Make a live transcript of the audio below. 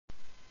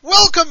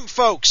Welcome,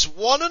 folks,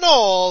 one and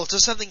all, to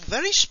something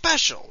very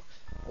special.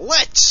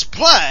 Let's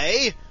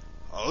play...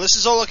 Oh, this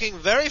is all looking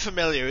very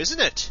familiar, isn't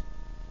it?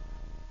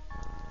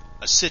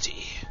 A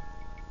city.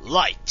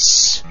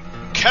 Lights.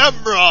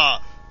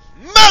 Camera.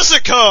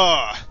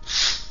 Massacre!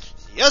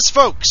 Yes,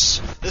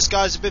 folks, this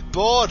guy's a bit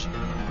bored.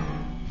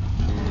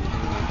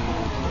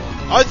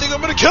 I think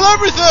I'm gonna kill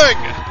everything!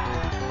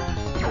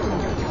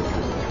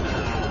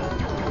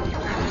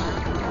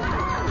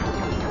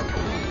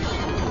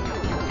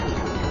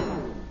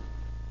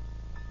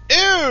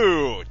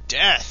 Ew!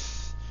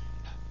 Death!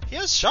 He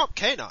has sharp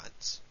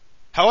canines.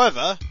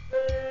 However...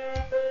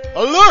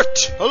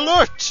 Alert!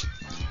 Alert!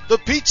 The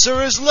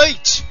pizza is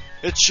late!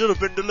 It should have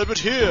been delivered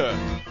here!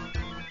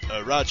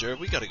 Roger,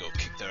 we gotta go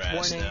kick their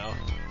ass now.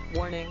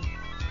 Warning.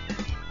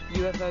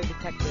 UFO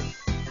detected.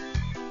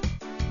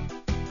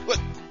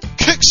 What?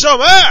 Kick some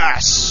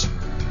ass!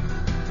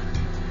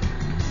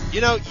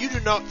 You know, you do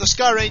not... The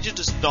Sky Ranger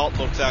does not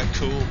look that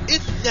cool.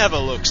 It never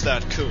looks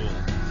that cool.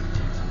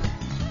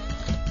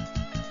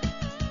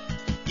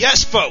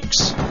 Yes,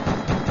 folks!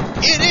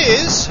 It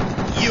is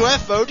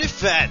UFO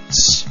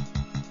defense!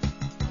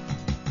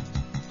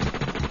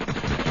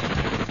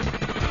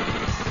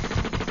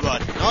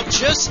 But not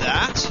just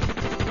that.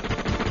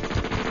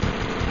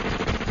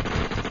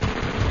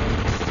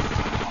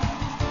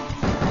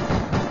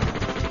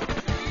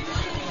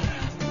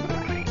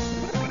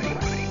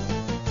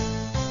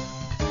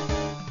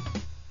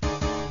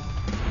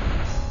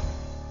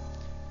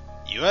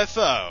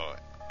 UFO,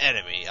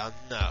 enemy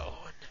unknown.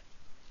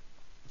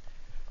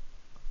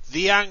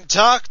 The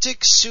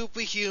Antarctic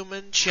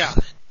Superhuman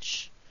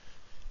Challenge.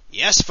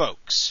 Yes,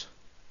 folks.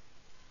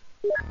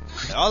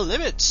 There are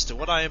limits to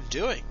what I am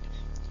doing.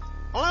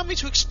 Allow me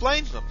to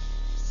explain them.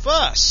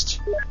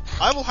 First,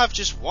 I will have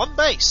just one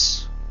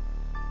base.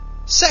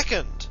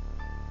 Second,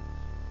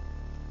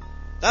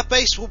 that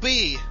base will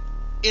be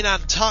in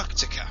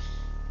Antarctica.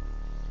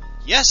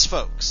 Yes,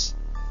 folks,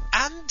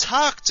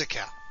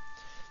 Antarctica.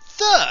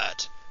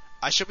 Third,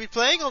 I shall be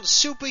playing on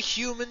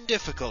superhuman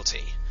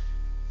difficulty.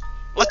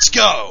 Let's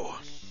go!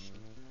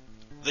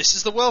 This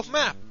is the world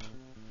map.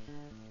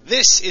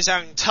 This is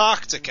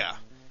Antarctica.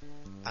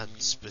 And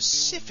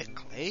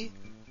specifically,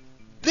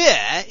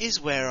 there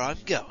is where I'm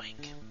going.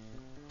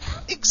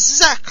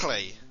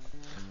 Exactly!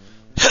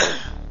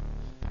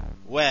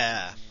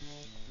 Where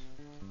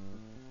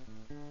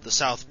the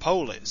South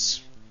Pole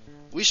is.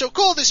 We shall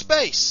call this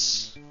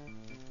base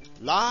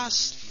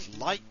Last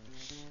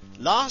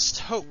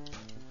Hope.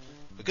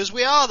 Because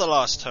we are the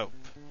last hope.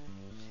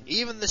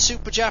 Even the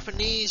Super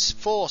Japanese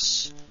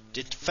force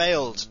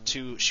failed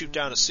to shoot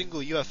down a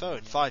single UFO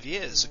in 5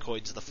 years,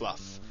 according to the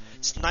fluff.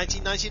 It's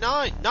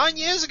 1999. 9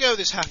 years ago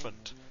this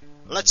happened.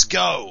 Let's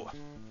go.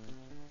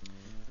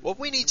 What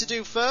we need to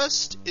do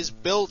first is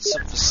build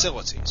some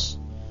facilities.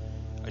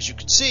 As you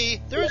can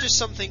see, there are just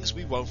some things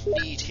we won't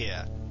need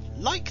here.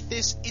 Like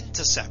this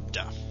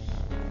interceptor.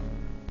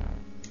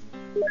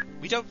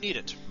 We don't need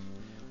it.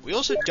 We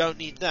also don't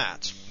need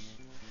that.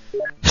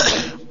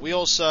 We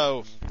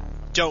also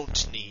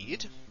don't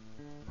need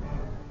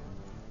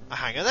a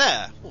hangar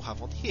there. We'll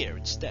have one here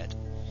instead.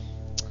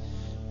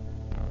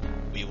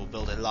 We will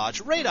build a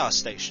large radar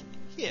station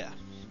here.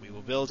 We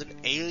will build an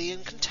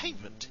alien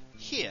containment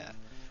here.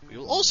 We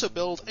will also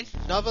build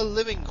another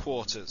living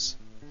quarters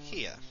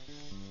here.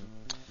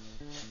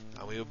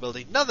 And we will build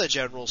another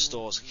general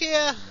stores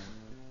here.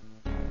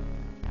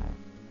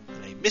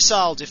 And a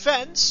missile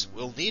defense,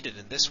 we'll need it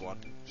in this one,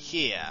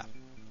 here.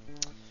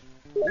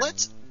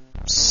 Let's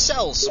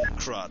sell some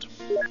crud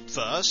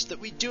first that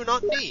we do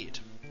not need.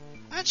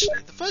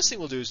 Actually, the first thing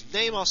we'll do is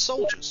name our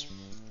soldiers.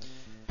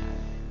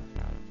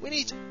 We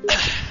need...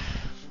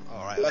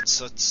 Alright,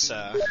 let's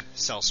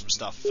sell some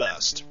stuff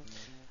first.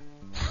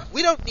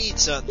 We don't need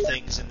certain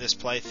things in this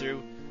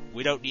playthrough.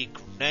 We don't need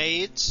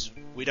grenades.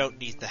 We don't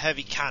need the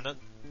heavy cannon.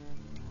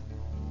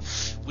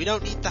 We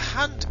don't need the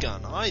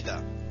handgun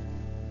either.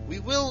 We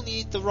will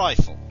need the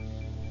rifle.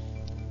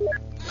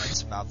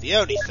 That's about the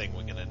only thing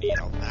we're going to need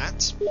on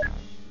that.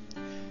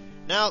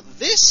 Now,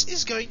 this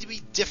is going to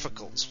be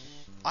difficult.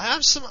 I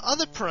have some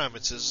other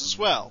parameters as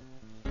well.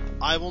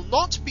 I will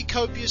not be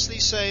copiously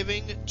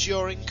saving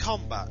during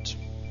combat.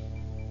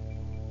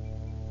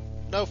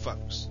 No,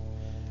 folks.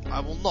 I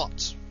will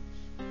not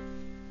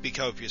be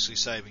copiously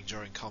saving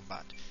during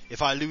combat.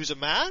 If I lose a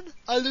man,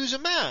 I lose a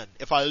man.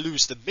 If I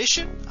lose the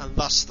mission, and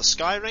thus the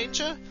Sky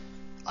Ranger,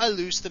 I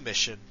lose the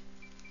mission,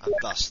 and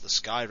thus the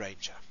Sky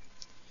Ranger.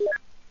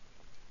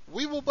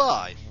 We will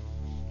buy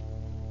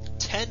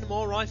 10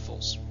 more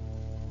rifles.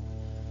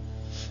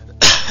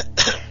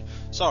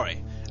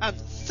 Sorry, and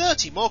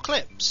 30 more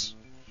clips.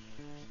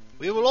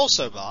 We will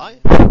also buy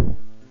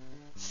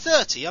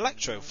 30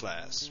 electro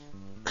flares.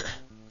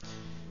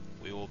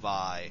 We will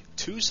buy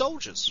 2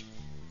 soldiers.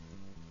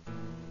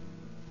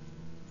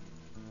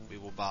 We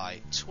will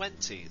buy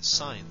 20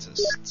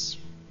 scientists.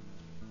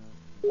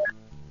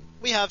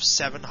 We have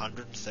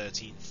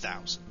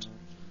 713,000.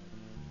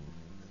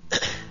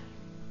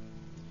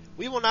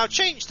 We will now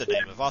change the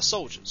name of our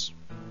soldiers.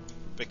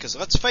 Because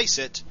let's face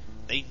it,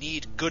 they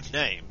need good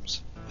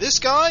names. This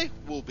guy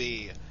will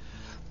be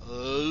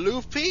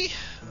Loopy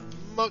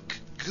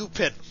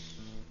McGoopin.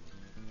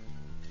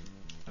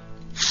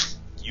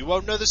 You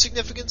won't know the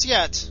significance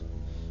yet,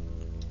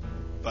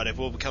 but it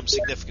will become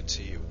significant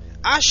to you.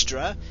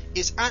 Astra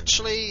is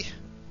actually...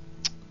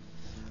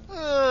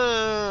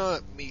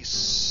 let me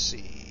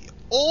see...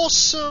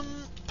 Awesome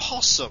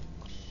Possum.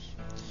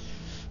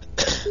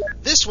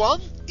 This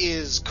one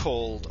is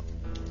called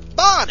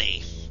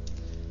Barney.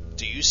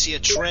 Do you see a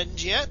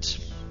trend yet?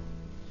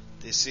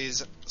 This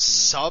is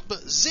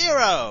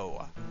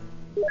Sub-Zero.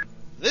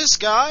 This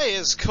guy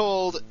is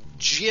called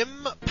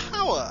Jim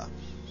Power.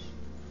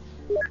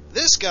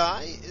 This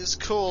guy is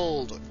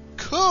called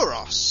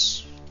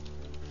Kuros.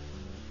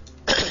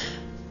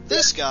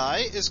 This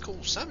guy is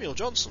called Samuel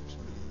Johnson.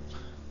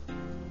 We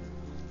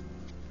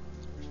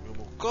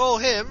will call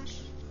him...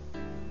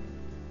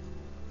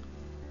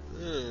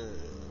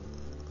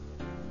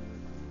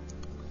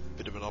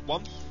 bit of an odd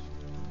one.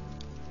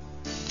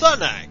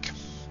 Khunag.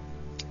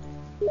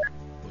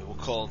 We will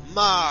call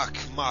Mark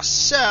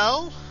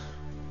Marcel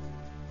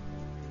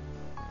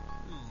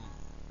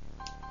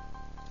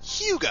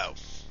Hugo.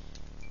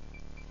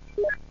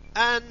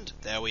 And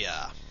there we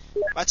are.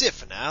 That's it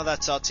for now,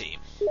 that's our team.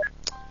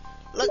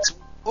 Let's...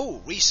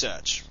 oh,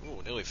 research.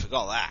 Oh, nearly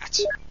forgot that.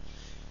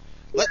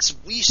 Let's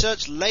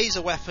research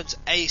laser weapons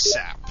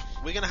ASAP.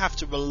 We're going to have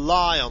to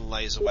rely on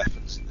laser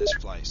weapons in this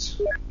place.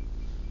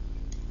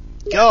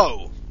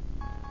 Go!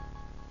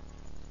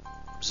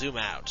 Zoom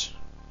out.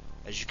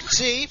 As you can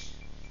see,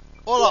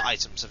 all our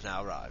items have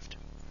now arrived.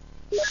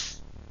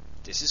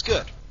 This is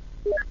good.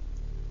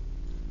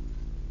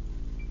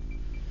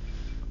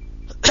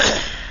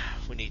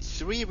 We need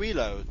 3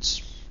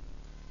 reloads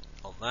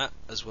on that,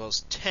 as well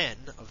as 10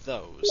 of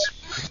those.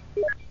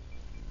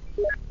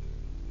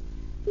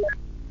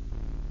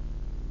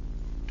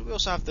 Do we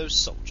also have those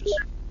soldiers?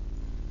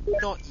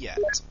 Not yet.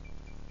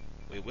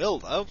 We will,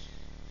 though.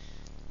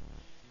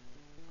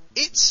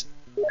 It's...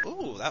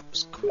 ooh, that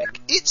was quick.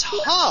 It's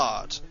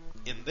hard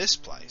in this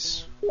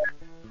place.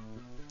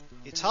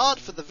 It's hard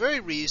for the very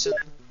reason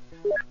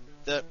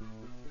that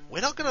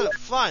we're not going to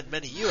find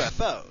many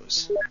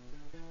UFOs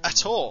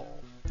at all.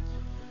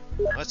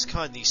 Let's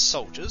kind these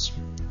soldiers.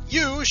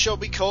 You shall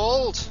be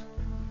called...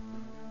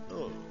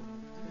 oh.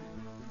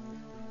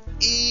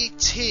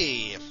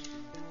 E.T.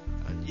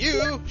 And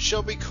you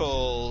shall be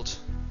called...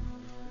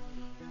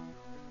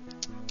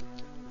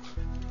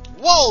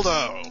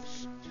 Waldo!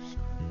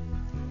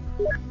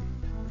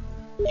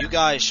 You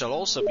guys shall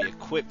also be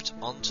equipped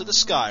onto the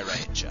Sky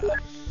Ranger.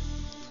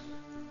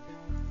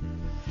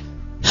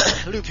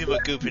 Loopy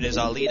McGoopin is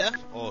our leader,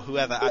 or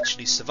whoever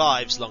actually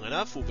survives long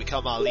enough will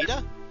become our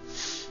leader.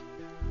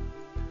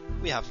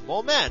 We have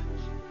more men.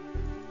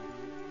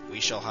 We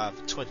shall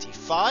have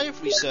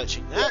 25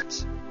 researching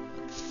that,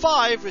 and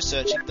 5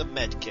 researching the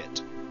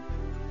medkit.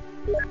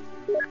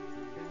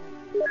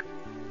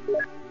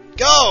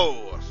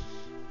 Go!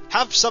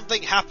 Have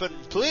something happen,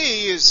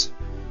 please!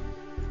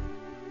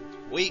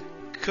 We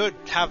could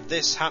have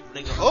this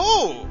happening.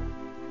 Oh!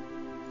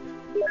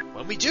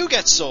 When we do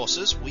get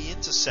saucers, we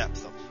intercept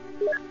them.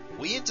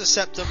 We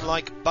intercept them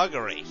like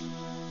buggery.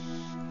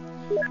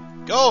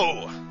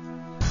 Go!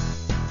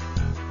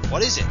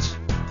 What is it?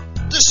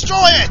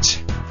 Destroy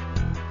it!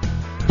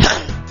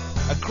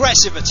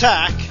 Aggressive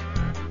attack!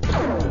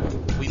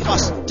 We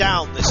must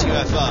down this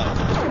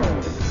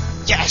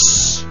UFO.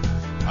 Yes!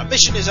 Our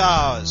mission is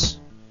ours!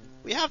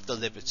 We have the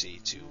liberty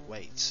to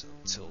wait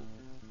until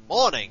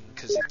morning,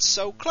 because it's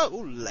so close.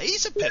 Ooh,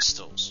 laser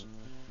pistols!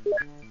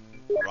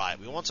 Right,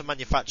 we want to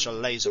manufacture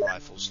laser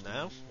rifles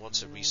now. We want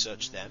to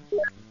research them.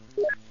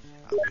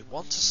 And we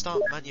want to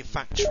start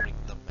manufacturing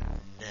them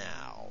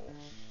now.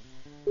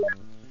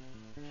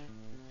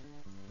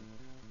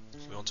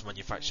 We want to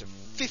manufacture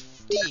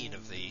 15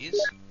 of these.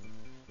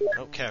 I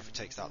don't care if it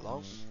takes that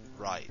long.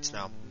 Right, it's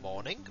now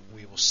morning.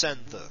 We will send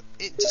the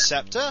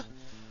interceptor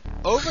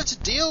over to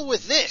deal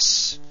with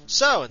this.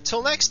 So,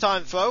 until next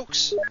time,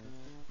 folks,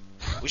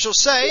 we shall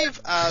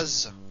save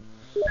as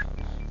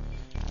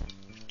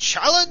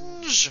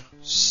Challange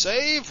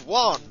Save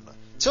 1.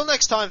 Till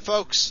next time,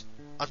 folks.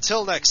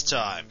 Until next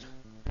time.